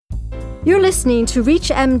You're listening to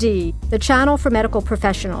ReachMD, the channel for medical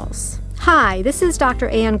professionals. Hi, this is Dr.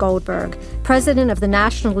 Ann Goldberg, president of the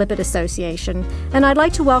National Lipid Association, and I'd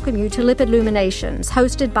like to welcome you to Lipid Luminations,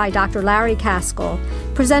 hosted by Dr. Larry Kaskel,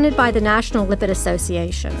 presented by the National Lipid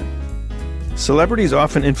Association. Celebrities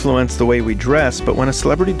often influence the way we dress, but when a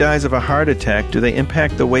celebrity dies of a heart attack, do they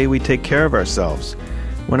impact the way we take care of ourselves?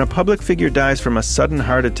 When a public figure dies from a sudden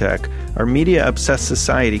heart attack, our media-obsessed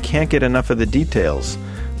society can't get enough of the details.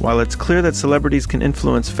 While it's clear that celebrities can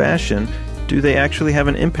influence fashion, do they actually have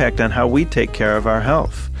an impact on how we take care of our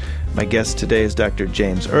health? My guest today is Dr.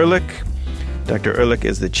 James Ehrlich. Dr. Ehrlich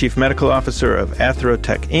is the Chief Medical Officer of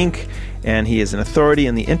Atherotech, Inc., and he is an authority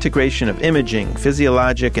in the integration of imaging,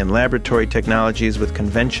 physiologic, and laboratory technologies with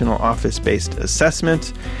conventional office-based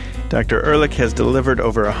assessment. Dr. Ehrlich has delivered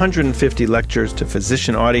over 150 lectures to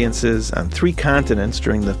physician audiences on 3 continents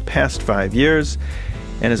during the past 5 years,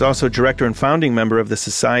 and is also director and founding member of the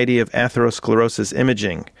Society of Atherosclerosis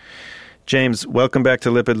Imaging. James, welcome back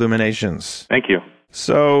to Lipid Luminations. Thank you.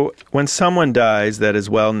 So, when someone dies that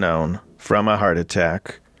is well known from a heart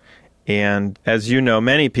attack, and as you know,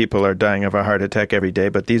 many people are dying of a heart attack every day,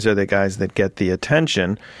 but these are the guys that get the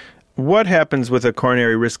attention. What happens with a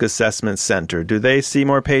coronary risk assessment center? Do they see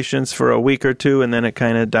more patients for a week or two and then it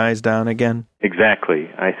kind of dies down again?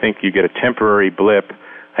 Exactly. I think you get a temporary blip.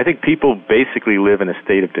 I think people basically live in a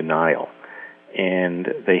state of denial, and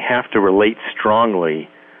they have to relate strongly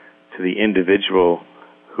to the individual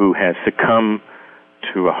who has succumbed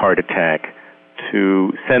to a heart attack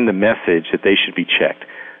to send the message that they should be checked.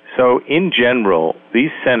 So in general,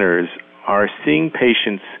 these centers are seeing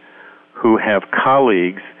patients who have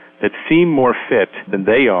colleagues that seem more fit than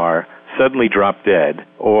they are suddenly drop dead,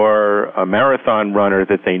 or a marathon runner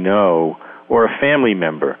that they know, or a family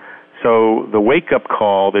member. So the wake-up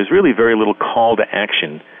call, there's really very little call to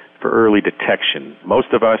action for early detection. Most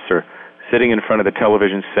of us are sitting in front of the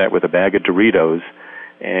television set with a bag of Doritos,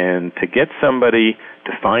 and to get somebody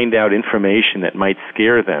to find out information that might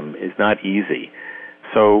scare them is not easy.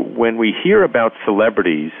 So when we hear about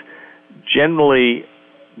celebrities, generally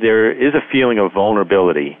there is a feeling of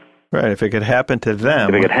vulnerability. Right, if it could happen to them.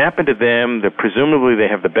 If it could happen to them, presumably they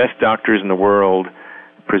have the best doctors in the world.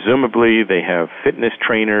 Presumably they have fitness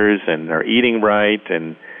trainers and are eating right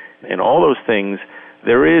and all those things.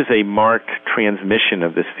 There is a marked transmission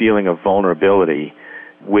of this feeling of vulnerability,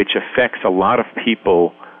 which affects a lot of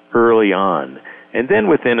people early on. And then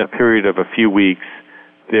within a period of a few weeks,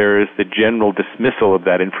 there is the general dismissal of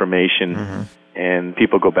that information, and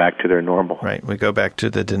people go back to their normal. Right, we go back to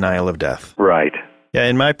the denial of death. Right. Yeah,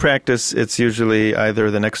 in my practice, it's usually either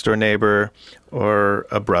the next-door neighbor or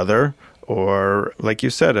a brother or, like you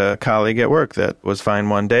said, a colleague at work that was fine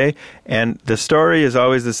one day. And the story is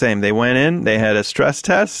always the same. They went in, they had a stress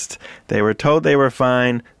test, they were told they were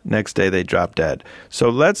fine, next day they dropped dead. So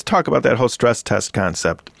let's talk about that whole stress test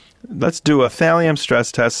concept. Let's do a thallium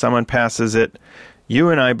stress test. Someone passes it. You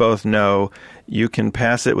and I both know you can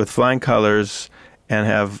pass it with flying colors and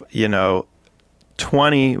have,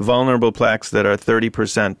 20 vulnerable plaques that are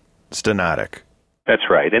 30% stenotic. That's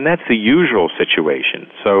right, and that's the usual situation.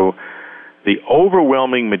 So the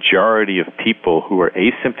overwhelming majority of people who are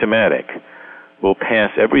asymptomatic will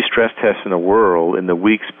pass every stress test in the world in the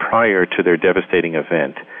weeks prior to their devastating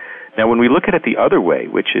event. Now, when we look at it the other way,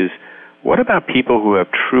 which is, what about people who have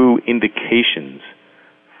true indications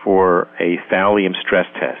for a thallium stress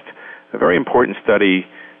test? A very important study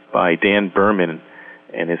by Dan Berman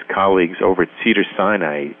and his colleagues over at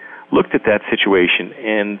Cedars-Sinai looked at that situation,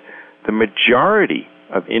 and the majority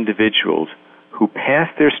of individuals who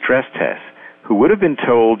passed their stress tests, who would have been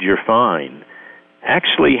told you're fine,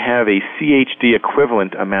 actually have a CHD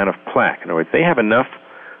equivalent amount of plaque. In other words, they have enough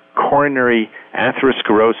coronary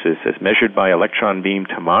atherosclerosis as measured by electron beam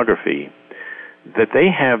tomography that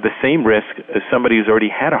they have the same risk as somebody who's already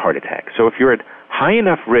had a heart attack. So if you're at high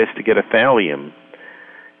enough risk to get a thallium,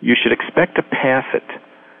 you should expect to pass it.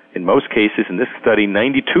 In most cases, in this study,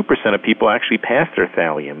 92% of people actually passed their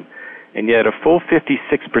thallium, and yet a full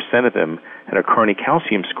 56% of them had a coronary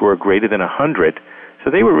calcium score greater than 100, so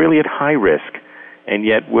they were really at high risk, and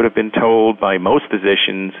yet would have been told by most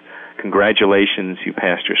physicians, congratulations, you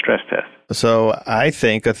passed your stress test. So I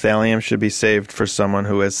think a thallium should be saved for someone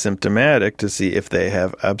who is symptomatic to see if they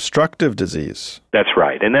have obstructive disease. That's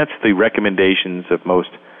right, and that's the recommendations of most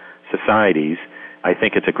societies. I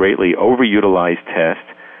think it's a greatly overutilized test.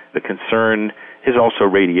 The concern is also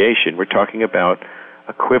radiation. We're talking about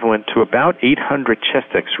equivalent to about 800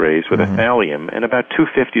 chest x-rays with a thallium and about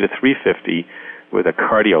 250 to 350 with a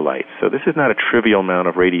cardiolite. So this is not a trivial amount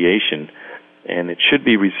of radiation, and it should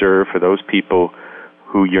be reserved for those people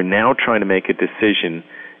who you're now trying to make a decision,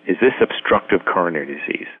 is this obstructive coronary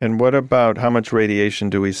disease? And what about how much radiation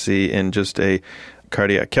do we see in just a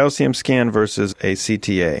cardiac calcium scan versus a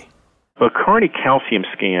CTA? A coronary calcium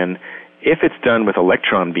scan, if it's done with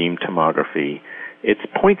electron beam tomography, it's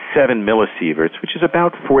 0.7 millisieverts, which is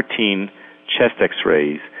about 14 chest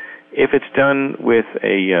x-rays. If it's done with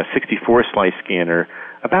a 64-slice scanner,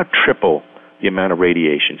 about triple the amount of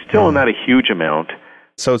radiation. Still not a huge amount.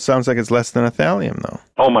 So it sounds like it's less than a thallium, though.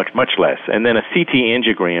 Oh, much less. And then a CT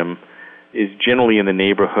angiogram is generally in the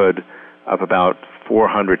neighborhood of about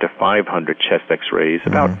 400 to 500 chest x-rays,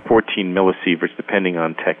 about 14 millisieverts, depending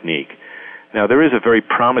on technique. Now, there is a very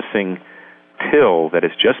promising pill that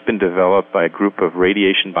has just been developed by a group of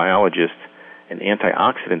radiation biologists and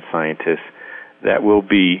antioxidant scientists that will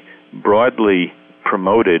be broadly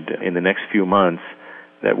promoted in the next few months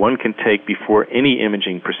that one can take before any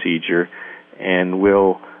imaging procedure and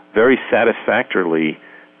will very satisfactorily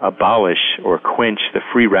abolish or quench the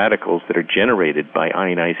free radicals that are generated by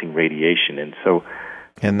ionizing radiation.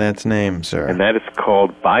 And that's named, sir? And that is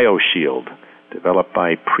called BioShield, developed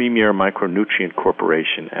by Premier Micronutrient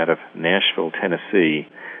Corporation out of Nashville, Tennessee.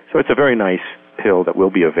 So it's a very nice pill that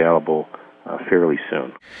will be available fairly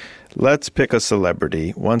soon. Let's pick a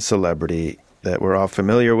celebrity, one celebrity that we're all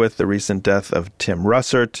familiar with, the recent death of Tim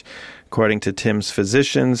Russert. According to Tim's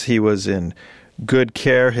physicians, he was in good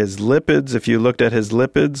care. His lipids, if you looked at his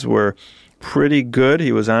lipids, were pretty good.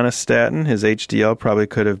 He was on a statin. His HDL probably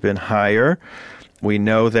could have been higher. We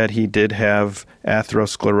know that he did have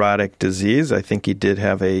atherosclerotic disease. I think he did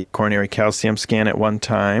have a coronary calcium scan at one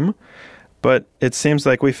time. But it seems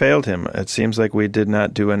like we failed him. It seems like we did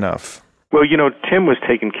not do enough. Well, Tim was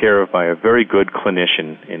taken care of by a very good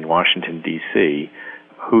clinician in Washington, D.C.,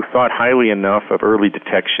 who thought highly enough of early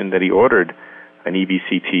detection that he ordered an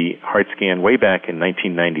EBCT heart scan way back in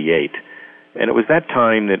 1998. And it was that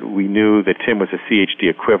time that we knew that Tim was a CHD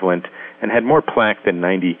equivalent and had more plaque than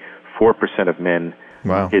 94% of men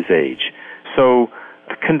his age. So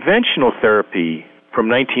the conventional therapy from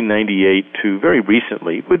 1998 to very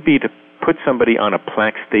recently would be to put somebody on a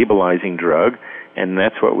plaque-stabilizing drug, and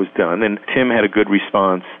that's what was done. And Tim had a good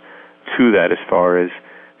response to that as far as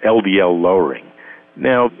LDL lowering.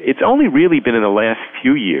 Now, it's only really been in the last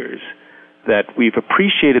few years that we've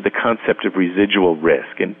appreciated the concept of residual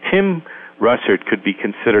risk, and Tim Russert could be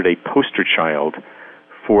considered a poster child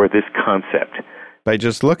for this concept. By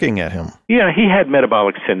just looking at him. Yeah, he had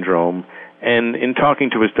metabolic syndrome, and in talking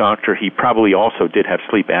to his doctor, he probably also did have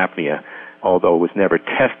sleep apnea, although it was never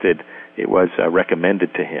tested. It was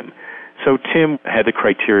recommended to him. So Tim had the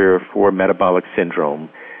criteria for metabolic syndrome,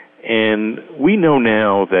 and we know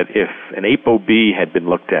now that if an ApoB had been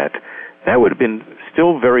looked at, that would have been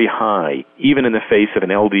still very high, even in the face of an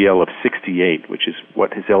LDL of 68, which is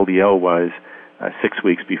what his LDL was 6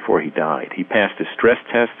 weeks before he died. He passed his stress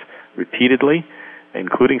tests repeatedly,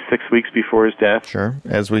 including 6 weeks before his death. Sure,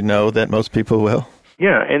 as we know that most people will.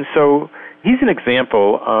 Yeah, and so he's an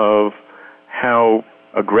example of how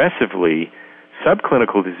aggressively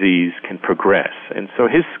subclinical disease can progress. And so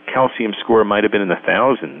his calcium score might have been in the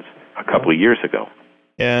thousands a couple of years ago.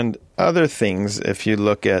 And other things, if you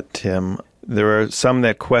look at Tim, there are some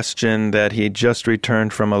that question that he just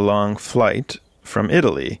returned from a long flight from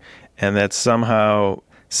Italy, and that somehow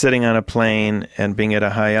sitting on a plane and being at a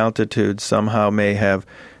high altitude somehow may have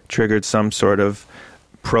triggered some sort of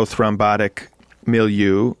prothrombotic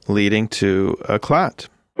milieu leading to a clot.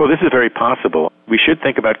 Well, this is very possible. We should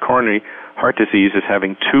think about coronary heart disease as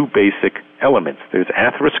having two basic elements. There's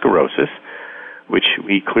atherosclerosis, which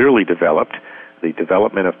we clearly developed, the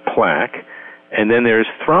development of plaque, and then there's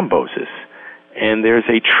thrombosis, and there's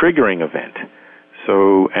a triggering event.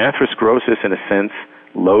 So atherosclerosis, in a sense,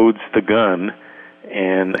 loads the gun,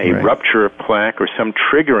 and a rupture of plaque or some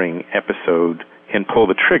triggering episode can pull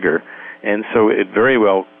the trigger, and so it very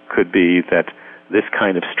well could be that this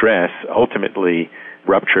kind of stress ultimately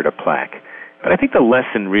ruptured a plaque. But I think the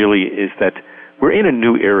lesson really is that we're in a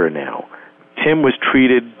new era now. Tim was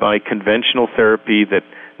treated by conventional therapy that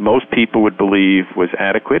most people would believe was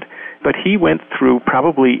adequate, but he went through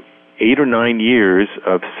probably 8 or 9 years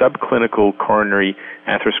of subclinical coronary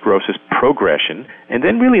atherosclerosis progression, and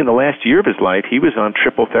then really in the last year of his life, he was on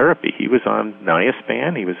triple therapy. He was on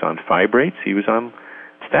niaspan, he was on fibrates, he was on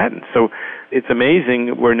statins. So it's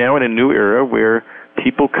amazing. We're now in a new era where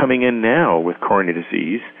people coming in now with coronary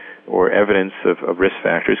disease or evidence of risk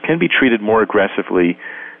factors can be treated more aggressively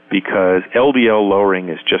because LDL lowering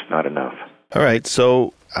is just not enough. All right,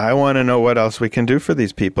 so I want to know what else we can do for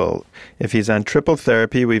these people. If he's on triple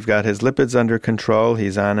therapy, we've got his lipids under control,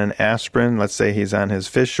 he's on an aspirin, let's say he's on his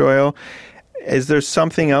fish oil. Is there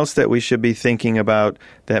something else that we should be thinking about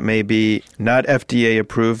that may be not FDA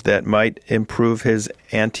approved that might improve his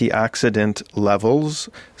antioxidant levels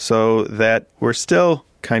so that we're still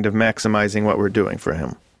kind of maximizing what we're doing for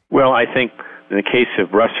him? Well, I think in the case of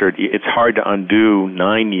Russert, it's hard to undo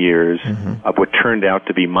 9 years of what turned out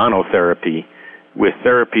to be monotherapy with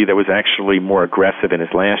therapy that was actually more aggressive in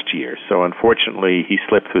his last year. So unfortunately, he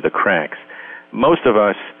slipped through the cracks. Most of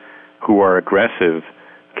us who are aggressive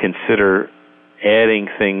consider adding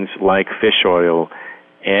things like fish oil,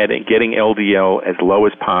 getting LDL as low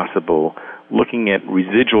as possible, looking at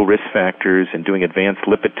residual risk factors and doing advanced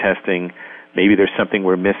lipid testing. Maybe there's something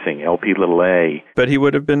we're missing, Lp(a). But he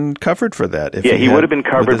would have been covered for that. If he would have been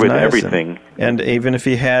covered with everything. And even if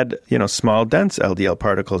he had, small, dense LDL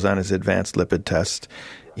particles on his advanced lipid test,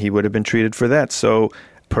 he would have been treated for that. So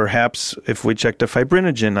perhaps if we checked a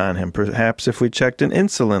fibrinogen on him, perhaps if we checked an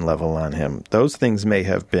insulin level on him, those things may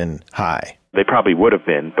have been high. They probably would have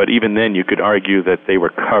been, but even then you could argue that they were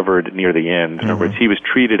covered near the end. In other words, he was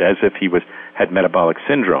treated as if he had metabolic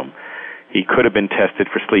syndrome. He could have been tested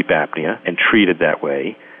for sleep apnea and treated that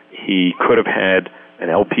way. He could have had an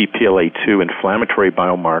Lp(a)2 inflammatory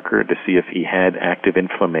biomarker to see if he had active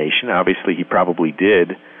inflammation. Obviously, he probably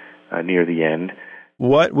did near the end.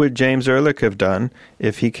 What would James Ehrlich have done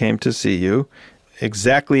if he came to see you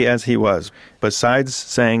exactly as he was? Besides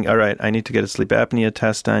saying, all right, I need to get a sleep apnea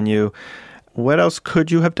test on you, what else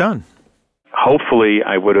could you have done? Hopefully,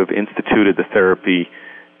 I would have instituted the therapy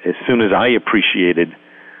as soon as I appreciated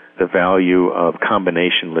the value of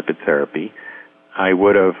combination lipid therapy. I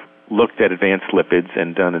would have looked at advanced lipids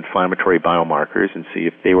and done inflammatory biomarkers and see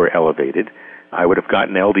if they were elevated. I would have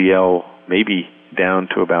gotten LDL maybe down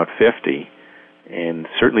to about 50. And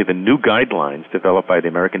certainly the new guidelines developed by the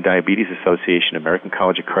American Diabetes Association, American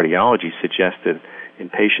College of Cardiology, suggested in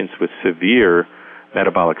patients with severe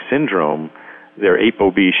metabolic syndrome, their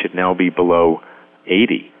ApoB should now be below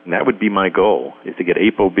 80. And that would be my goal, is to get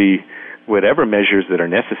ApoB, whatever measures that are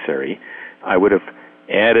necessary. I would have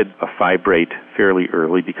added a fibrate fairly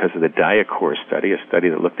early because of the DIACOR study, a study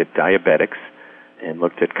that looked at diabetics and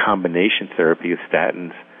looked at combination therapy of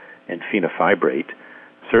statins and fenofibrate.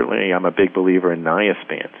 Certainly, I'm a big believer in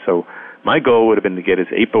Niaspan. So my goal would have been to get his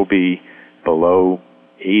ApoB below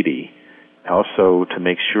 80, also to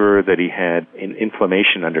make sure that he had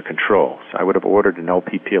inflammation under control. So I would have ordered an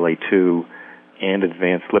Lp(a)2 and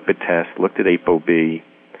advanced lipid test, looked at ApoB,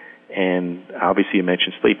 and obviously you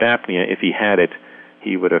mentioned sleep apnea. If he had it,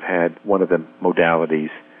 he would have had one of the modalities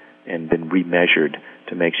and been remeasured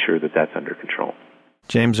to make sure that that's under control.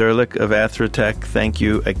 James Ehrlich of Atherotech, thank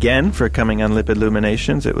you again for coming on Lipid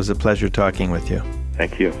Luminations. It was a pleasure talking with you.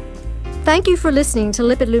 Thank you. Thank you for listening to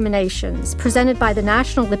Lipid Luminations, presented by the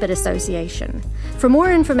National Lipid Association. For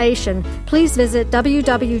more information, please visit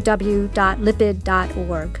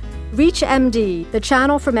www.lipid.org. ReachMD, the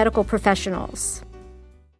channel for medical professionals.